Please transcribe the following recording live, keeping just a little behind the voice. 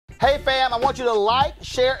Hey fam, I want you to like,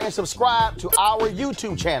 share, and subscribe to our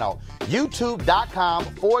YouTube channel,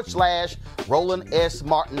 youtube.com/Roland S.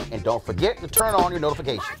 Martin. And don't forget to turn on your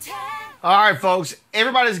notifications. All right, folks,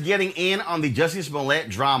 everybody's getting in on the Jussie Smollett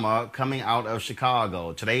drama coming out of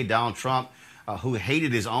Chicago. Today, Donald Trump, who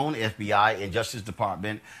hated his own FBI and Justice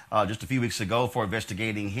Department just a few weeks ago for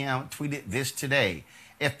investigating him, tweeted this today.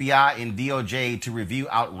 FBI and DOJ to review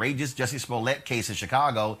outrageous Jussie Smollett case in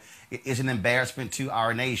Chicago is an embarrassment to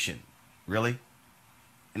our nation. Really?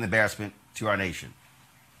 An embarrassment to our nation.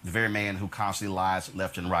 The very man who constantly lies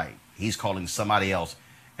left and right. He's calling somebody else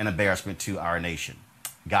an embarrassment to our nation.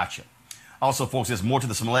 Gotcha. Also, folks, there's more to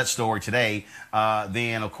the Smollett story today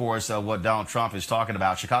than, of course, what Donald Trump is talking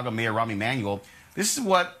about. Chicago Mayor Rahm Emanuel, this is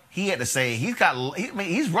what he had to say.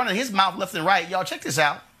 He's running his mouth left and right. Y'all, check this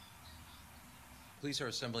out. Police are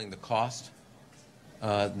assembling the cost.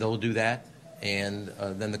 They'll do that. And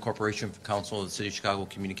then the Corporation Counsel of the City of Chicago will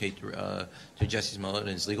communicate to Jussie Smollett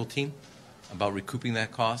and his legal team about recouping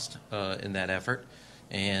that cost in that effort.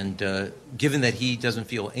 And given that he doesn't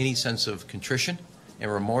feel any sense of contrition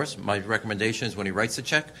and remorse, my recommendation is when he writes the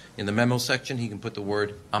check, in the memo section, he can put the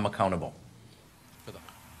word, "I'm accountable."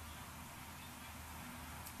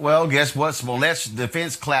 Well, guess what? Smollett's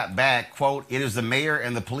defense clapped back, quote, "It is the mayor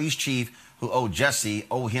and the police chief who owe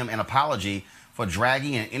him an apology for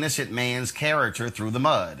dragging an innocent man's character through the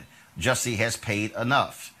mud. Jussie has paid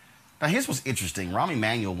enough." Now, here's what's interesting. Rahm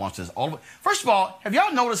Emanuel wants this all. First of all, have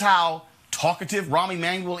y'all noticed how talkative Rahm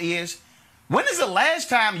Emanuel is? When is the last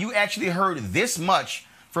time you actually heard this much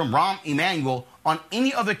from Rahm Emanuel on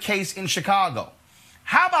any other case in Chicago?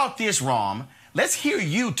 How about this, Rahm? Let's hear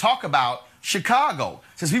you talk about Chicago,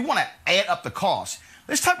 since we want to add up the cost.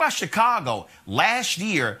 Let's talk about Chicago last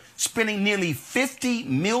year spending nearly $50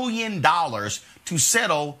 million to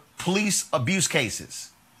settle police abuse cases.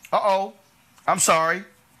 Uh-oh, I'm sorry.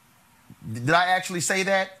 Did I actually say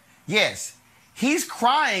that? Yes. He's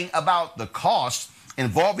crying about the cost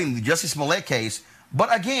involving the Jussie Smollett case,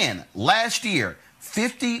 but again, last year,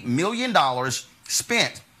 $50 million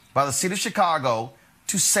spent by the city of Chicago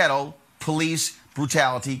to settle police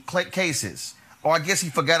brutality cases. Or I guess he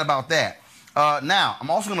forgot about that. Now, I'm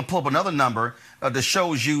also going to pull up another number that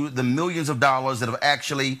shows you the millions of dollars that have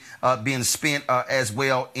actually been spent as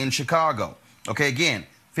well in Chicago. Okay, again,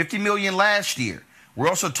 $50 million last year. We're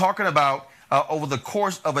also talking about over the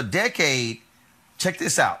course of a decade, check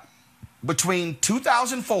this out, between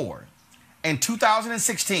 2004 and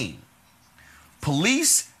 2016,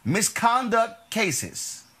 police misconduct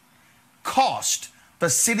cases cost the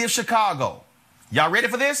city of Chicago, y'all ready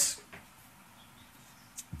for this?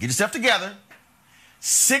 Get yourself together.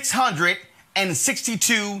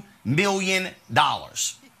 $662 million.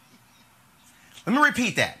 Let me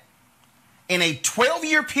repeat that. In a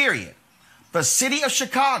 12-year period, the city of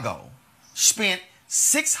Chicago spent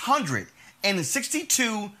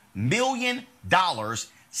 $662 million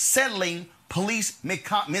settling police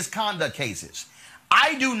misconduct cases.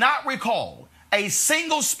 I do not recall a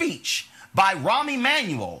single speech by Rahm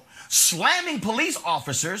Emanuel slamming police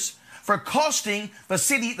officers for costing the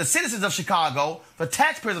citizens of Chicago, the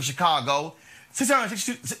taxpayers of Chicago,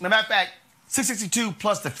 662. Matter of fact, 662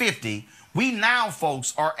 plus the 50. We now,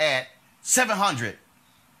 folks, are at $700+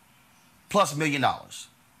 million.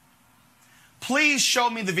 Please show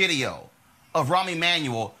me the video of Rahm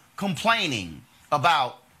Emanuel complaining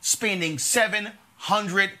about spending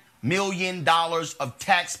 $700 million of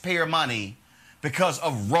taxpayer money because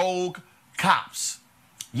of rogue cops.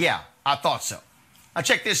 Yeah, I thought so. Now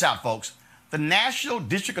check this out, folks. The National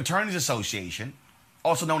District Attorneys Association,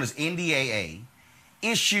 also known as NDAA,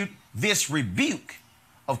 issued this rebuke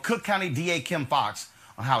of Cook County DA Kim Foxx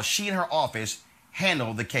on how she and her office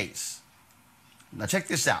handled the case. Now check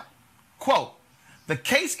this out. Quote, "The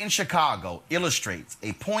case in Chicago illustrates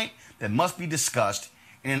a point that must be discussed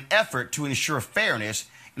in an effort to ensure fairness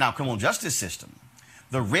in our criminal justice system.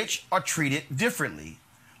 The rich are treated differently.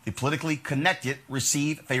 The politically connected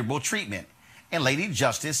receive favorable treatment. And Lady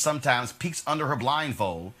Justice sometimes peeks under her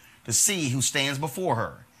blindfold to see who stands before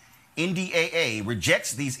her. NDAA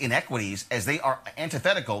rejects these inequities as they are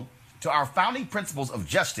antithetical to our founding principles of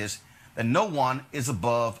justice, that no one is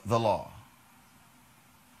above the law."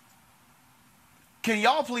 Can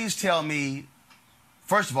y'all please tell me,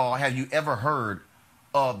 first of all, have you ever heard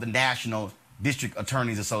of the National District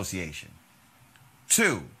Attorneys Association?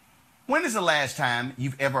 2, when is the last time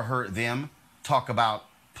you've ever heard them talk about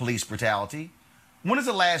police brutality? When is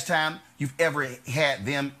the last time you've ever had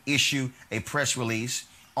them issue a press release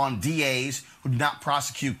on DAs who do not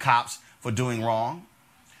prosecute cops for doing wrong?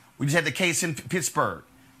 We just had the case in Pittsburgh.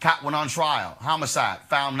 Cop went on trial, homicide,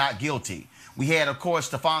 found not guilty. We had, of course,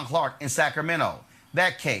 Stephon Clark in Sacramento.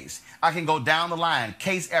 That case. I can go down the line,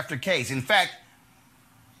 case after case. In fact,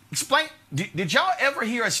 explain, did y'all ever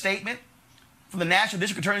hear a statement from the National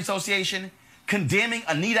District Attorney Association condemning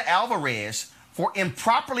Anita Alvarez for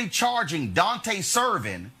improperly charging Dante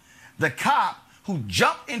Servin, the cop who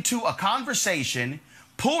jumped into a conversation,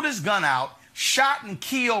 pulled his gun out, shot and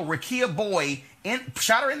killed Rakia Boyd,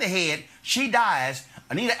 shot her in the head, she dies.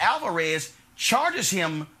 Anita Alvarez charges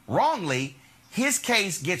him wrongly. His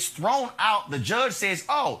case gets thrown out. The judge says,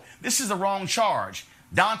 oh, this is the wrong charge.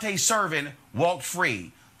 Dante Servin walked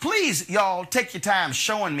free. Please, y'all, take your time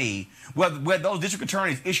showing me where those district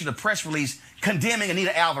attorneys issued a press release condemning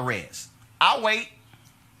Anita Alvarez. I'll wait.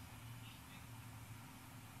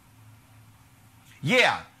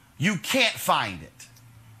 Yeah, you can't find it.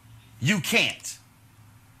 You can't.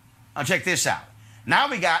 Now check this out. Now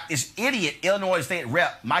we got this idiot Illinois State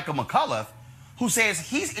Rep Michael McCullough, who says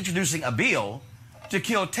he's introducing a bill to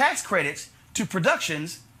kill tax credits to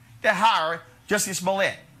productions that hire Jussie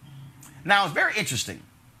Smollett. Now, it's very interesting.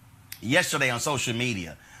 Yesterday on social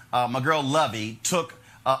media, my girl Lovey took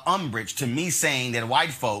umbrage to me saying that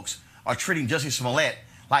white folks are treating Jussie Smollett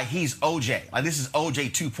like he's OJ, like this is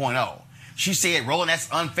OJ 2.0. She said, Roland,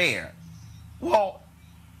 that's unfair. Well,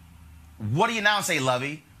 what do you now say,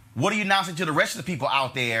 Lovey? What are you announcing to the rest of the people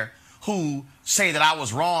out there who say that I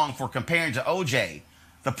was wrong for comparing to OJ?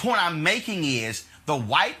 The point I'm making is the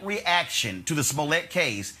white reaction to the Smollett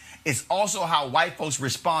case is also how white folks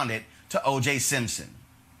responded to OJ Simpson.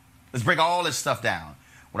 Let's break all this stuff down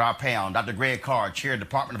with our panel. Dr. Greg Carr, Chair,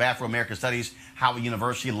 Department of Afro-American Studies, Howard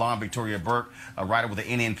University, Lauren Victoria Burke, a writer with the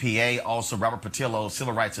NNPA, also Robert Patillo,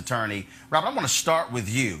 civil rights attorney. Robert, I want to start with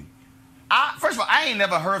you. First of all, I ain't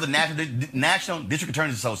never heard of the National District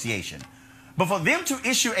Attorneys Association. But for them to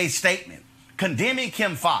issue a statement condemning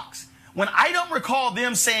Kim Foxx, when I don't recall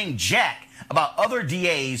them saying jack about other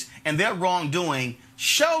DAs and their wrongdoing,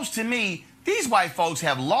 shows to me these white folks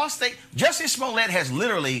have lost Jussie Smollett has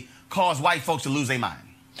literally caused white folks to lose their mind.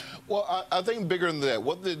 Well, I think bigger than that,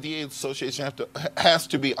 what the DA Association has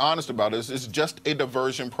to be honest about is just a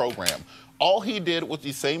diversion program. All he did was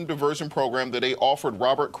the same diversion program that they offered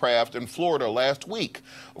Robert Kraft in Florida last week.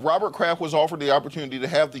 Robert Kraft was offered the opportunity to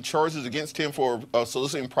have the charges against him for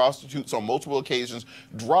soliciting prostitutes on multiple occasions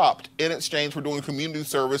dropped in exchange for doing community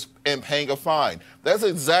service and paying a fine. That's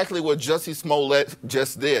exactly what Jussie Smollett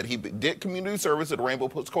just did. He did community service at the Rainbow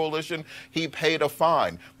Push Coalition. He paid a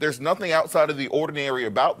fine. There's nothing outside of the ordinary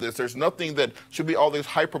about this. There's nothing that should be all this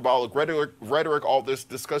hyperbolic rhetoric, all this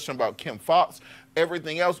discussion about Kim Foxx,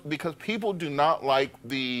 everything else, because people do not like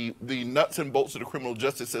the nuts and bolts of the criminal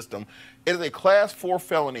justice system. It is a Class 4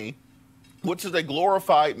 felony, which is a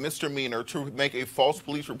glorified misdemeanor to make a false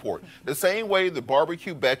police report. The same way that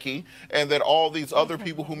Barbecue Becky and that all these other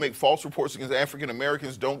people who make false reports against African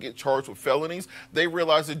Americans don't get charged with felonies, they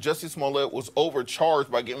realized that Jussie Smollett was overcharged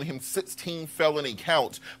by giving him 16 felony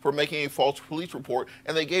counts for making a false police report,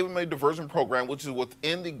 and they gave him a diversion program, which is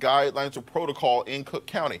within the guidelines of protocol in Cook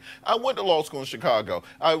County. I went to law school in Chicago.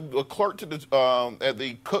 I clerked at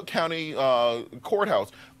the Cook County courthouse.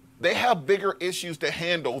 They have bigger issues to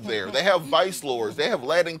handle there. They have vice lords. They have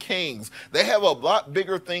Latin kings. They have a lot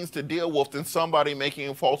bigger things to deal with than somebody making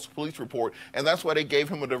a false police report, and that's why they gave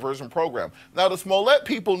him a diversion program. Now, the Smollett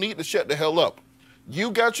people need to shut the hell up.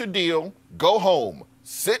 You got your deal. Go home.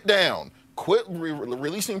 Sit down. Quit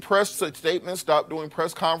releasing press statements, stop doing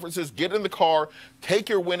press conferences, get in the car, take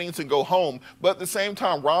your winnings and go home. But at the same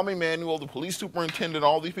time, Rahm Emanuel, the police superintendent,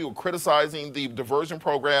 all these people criticizing the diversion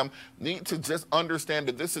program need to just understand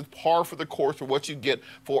that this is par for the course for what you get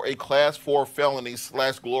for a Class 4 felony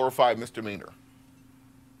 / glorified misdemeanor.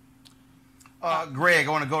 Greg, I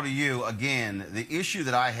want to go to you again. The issue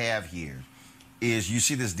that I have here is you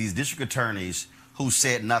see these district attorneys who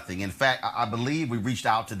said nothing. In fact, I believe we reached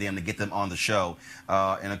out to them to get them on the show.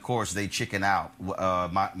 And, of course, they chicken out,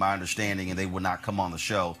 my understanding, and they would not come on the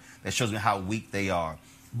show. That shows me how weak they are.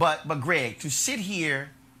 But Greg, to sit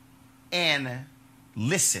here and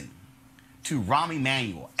listen to Rahm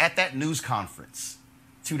Emanuel at that news conference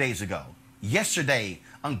 2 days ago, yesterday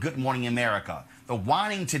on Good Morning America, the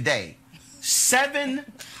whining today,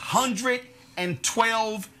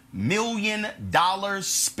 $712 million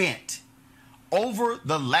spent over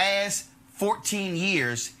the last 14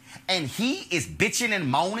 years, and he is bitching and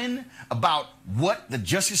moaning about what the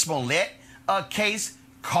Jussie Smollett case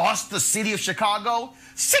cost the city of Chicago.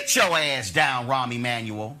 Sit your ass down, Rahm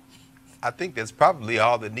Emanuel. I think that's probably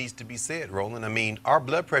all that needs to be said, Roland. I mean, our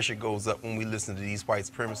blood pressure goes up when we listen to these white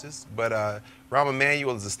supremacists, but Rahm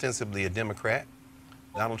Emanuel is ostensibly a Democrat.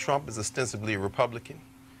 Donald Trump is ostensibly a Republican.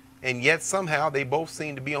 and yet somehow they both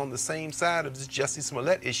seem to be on the same side of this Jussie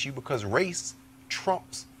Smollett issue because race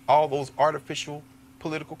trumps all those artificial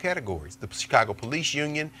political categories. The Chicago Police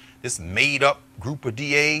Union, this made-up group of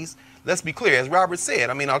DAs. Let's be clear, as Robert said,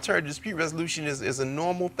 I mean, alternative dispute resolution is a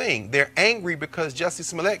normal thing. They're angry because Jussie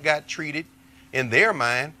Smollett got treated, in their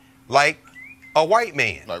mind, like a white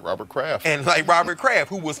man. Like Robert Kraft. And like Robert Kraft,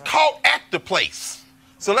 who was caught at the place.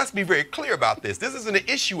 So let's be very clear about this. This isn't an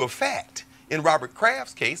issue of fact in Robert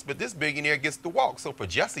Kraft's case, but this billionaire gets to walk. So for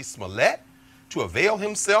Jussie Smollett to avail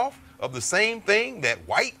himself of the same thing that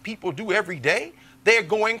white people do every day, they're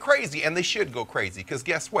going crazy, and they should go crazy, because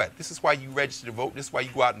guess what? This is why you register to vote. This is why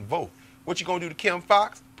you go out and vote. What you gonna do to Kim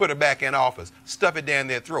Foxx? Put her back in office. Stuff it down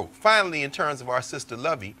their throat. Finally, in terms of our sister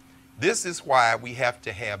Lovey, this is why we have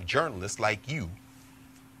to have journalists like you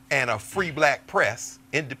and a free black press,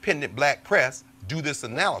 independent black press, do this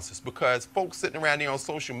analysis, because folks sitting around there on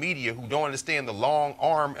social media who don't understand the long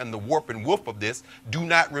arm and the warp and woof of this do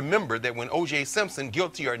not remember that when O.J. Simpson,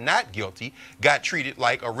 guilty or not guilty, got treated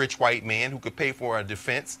like a rich white man who could pay for a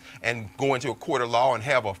defense and go into a court of law and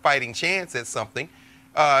have a fighting chance at something,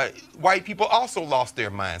 white people also lost their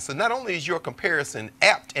minds. So not only is your comparison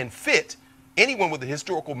apt and fit, anyone with a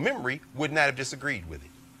historical memory would not have disagreed with it.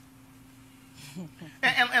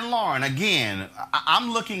 And Lauren, again,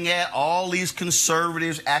 I'm looking at all these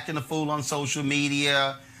conservatives acting a fool on social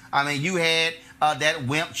media. I mean, you had that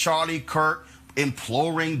wimp Charlie Kirk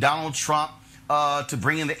imploring Donald Trump to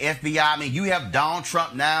bring in the FBI. I mean, you have Donald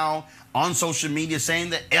Trump now on social media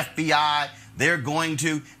saying the FBI, they're going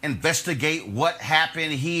to investigate what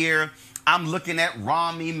happened here. I'm looking at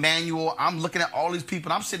Rahm Emanuel. I'm looking at all these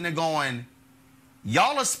people. I'm sitting there going,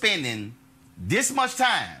 y'all are spending this much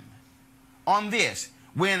time on this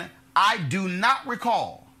when I do not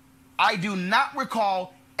recall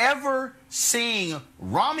ever seeing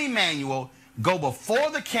Rahm Emanuel go before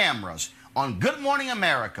the cameras on Good Morning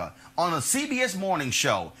America, on a CBS morning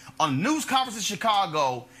show, on news conference in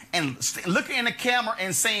Chicago, and looking in the camera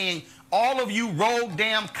and saying, all of you rogue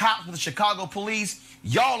damn cops with the Chicago police,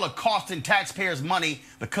 y'all are costing taxpayers money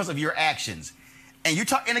because of your actions. And you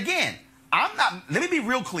talk, and again, I'm not, let me be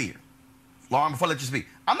real clear, Lauren, before I let you speak.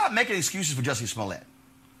 I'm not making excuses for Jussie Smollett.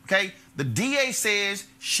 Okay? The DA says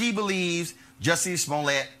she believes Jussie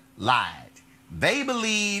Smollett lied. They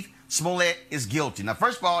believe Smollett is guilty. Now,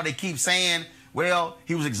 first of all, they keep saying, well,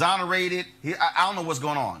 he was exonerated. I don't know what's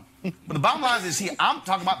going on. But the bottom line is I'm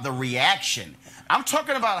talking about the reaction. I'm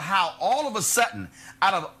talking about how all of a sudden,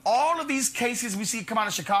 out of all of these cases we see come out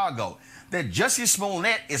of Chicago, that Jussie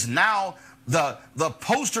Smollett is now the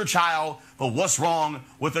poster child for what's wrong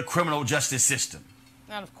with the criminal justice system.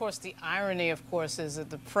 And of course, the irony, of course, is that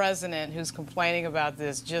the president who's complaining about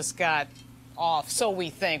this just got off. So we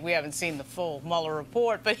think. We haven't seen the full Mueller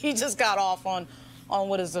report, but he just got off on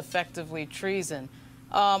what is effectively treason.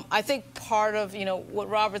 I think part of, what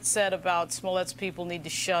Robert said about Smollett's people need to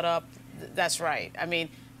shut up, that's right. I mean,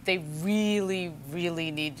 they really,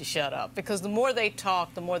 really need to shut up, because the more they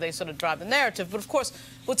talk, the more they sort of drive the narrative. But of course,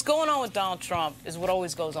 what's going on with Donald Trump is what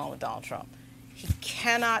always goes on with Donald Trump. He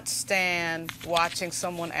cannot stand watching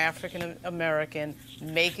someone African-American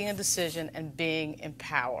making a decision and being in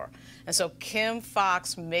power. And so Kim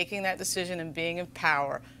Foxx making that decision and being in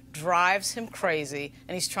power drives him crazy,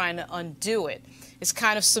 and he's trying to undo it. It's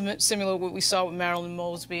kind of similar to what we saw with Marilyn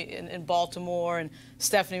Mosby in Baltimore, and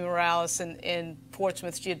Stephanie Morales in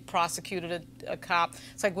Portsmouth. She had prosecuted a cop.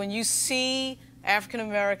 It's like when you see African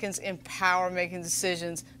Americans in power making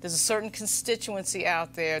decisions, there's a certain constituency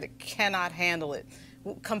out there that cannot handle it.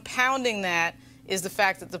 Compounding that is the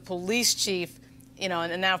fact that the police chief,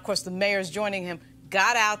 and now of course the mayor's joining him,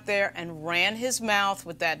 got out there and ran his mouth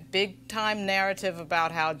with that big-time narrative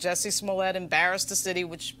about how Jussie Smollett embarrassed the city,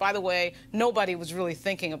 which, by the way, nobody was really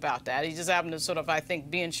thinking about that. He just happened to sort of, I think,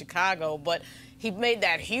 be in Chicago. But he made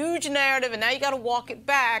that huge narrative, and now you got to walk it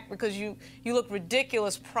back because you look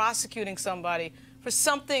ridiculous prosecuting somebody for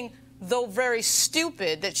something, though very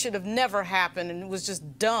stupid, that should have never happened and was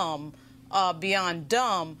just dumb, beyond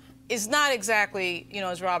dumb, is not exactly,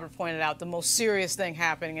 as Robert pointed out, the most serious thing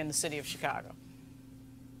happening in the city of Chicago.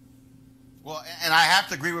 Well, and I have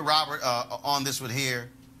to agree with Robert on this one here.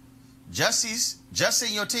 Jussie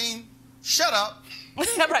and your team, shut up.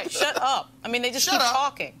 Right, shut up. I mean, they just keep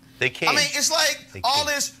talking. They can't. I mean, it's like all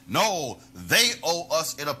this, no, they owe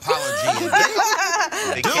us an apology.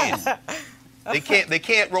 They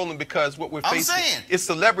can't, Roland, because what we're facing is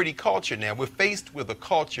celebrity culture now. We're faced with a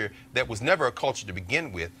culture that was never a culture to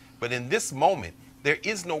begin with. But in this moment, there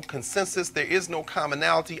is no consensus. There is no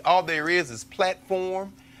commonality. All there is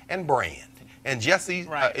platform and brand. And Jussie,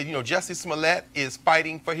 Right. Jussie Smollett is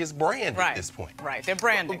fighting for his brand at this point. Right, they're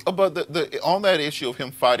branding. But on that issue of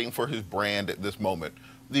him fighting for his brand at this moment,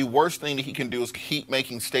 the worst thing that he can do is keep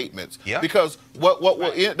making statements. Yeah. Because what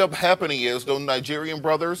will end up happening is those Nigerian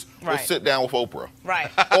brothers will Right. sit down with Oprah. Right.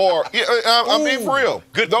 Or, I'm being for real.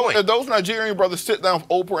 Good point. If those Nigerian brothers sit down with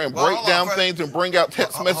Oprah and break hold on, down Fred. things and bring out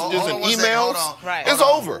text messages hold on and one second, emails, hold on. Right. it's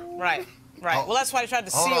Hold on. over. Right. Right. Well, that's why they tried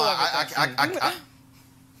to seal Hold on, everything.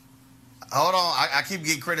 hold on. I keep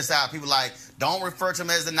getting criticized. People like, don't refer to them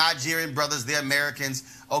as the Nigerian brothers. They're Americans.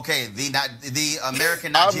 Okay, the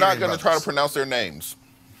American Nigerian I'm not going brothers. to try to pronounce their names.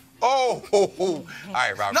 Oh. All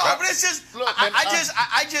right, Rob. No, but it's just. Look,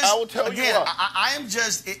 I will tell you again. what. I am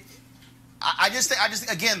just. I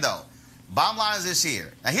just again though. Bottom line is this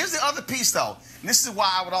here. Now here's the other piece though. And this is why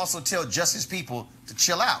I would also tell Justice people to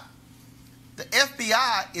chill out. The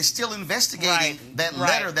FBI is still investigating that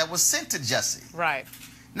letter that was sent to Jussie. Right.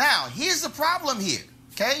 Now, here's the problem here,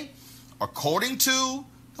 okay? According to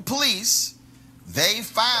the police, they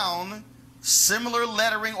found similar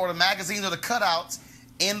lettering or the magazines or the cutouts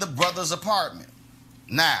in the brother's apartment.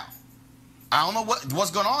 Now, I don't know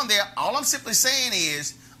what's going on there. All I'm simply saying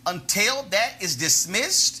is until that is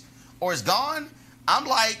dismissed or is gone, I'm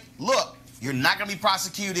like, look, you're not going to be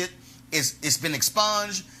prosecuted. It's been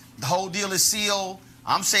expunged. The whole deal is sealed.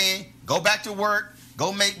 I'm saying go back to work,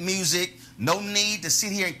 go make music. No need to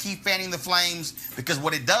sit here and keep fanning the flames because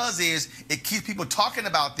what it does is it keeps people talking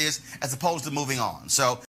about this as opposed to moving on.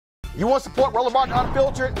 So, you want to support Roland Martin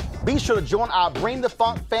Unfiltered? Be sure to join our Bring the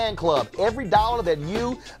Funk fan club. Every dollar that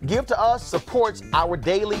you give to us supports our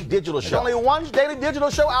daily digital show. There's only one daily digital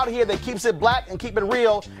show out here that keeps it black and keep it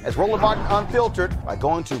real as Roland Martin Unfiltered. By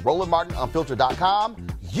going to RolandMartinUnfiltered.com,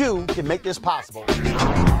 you can make this possible.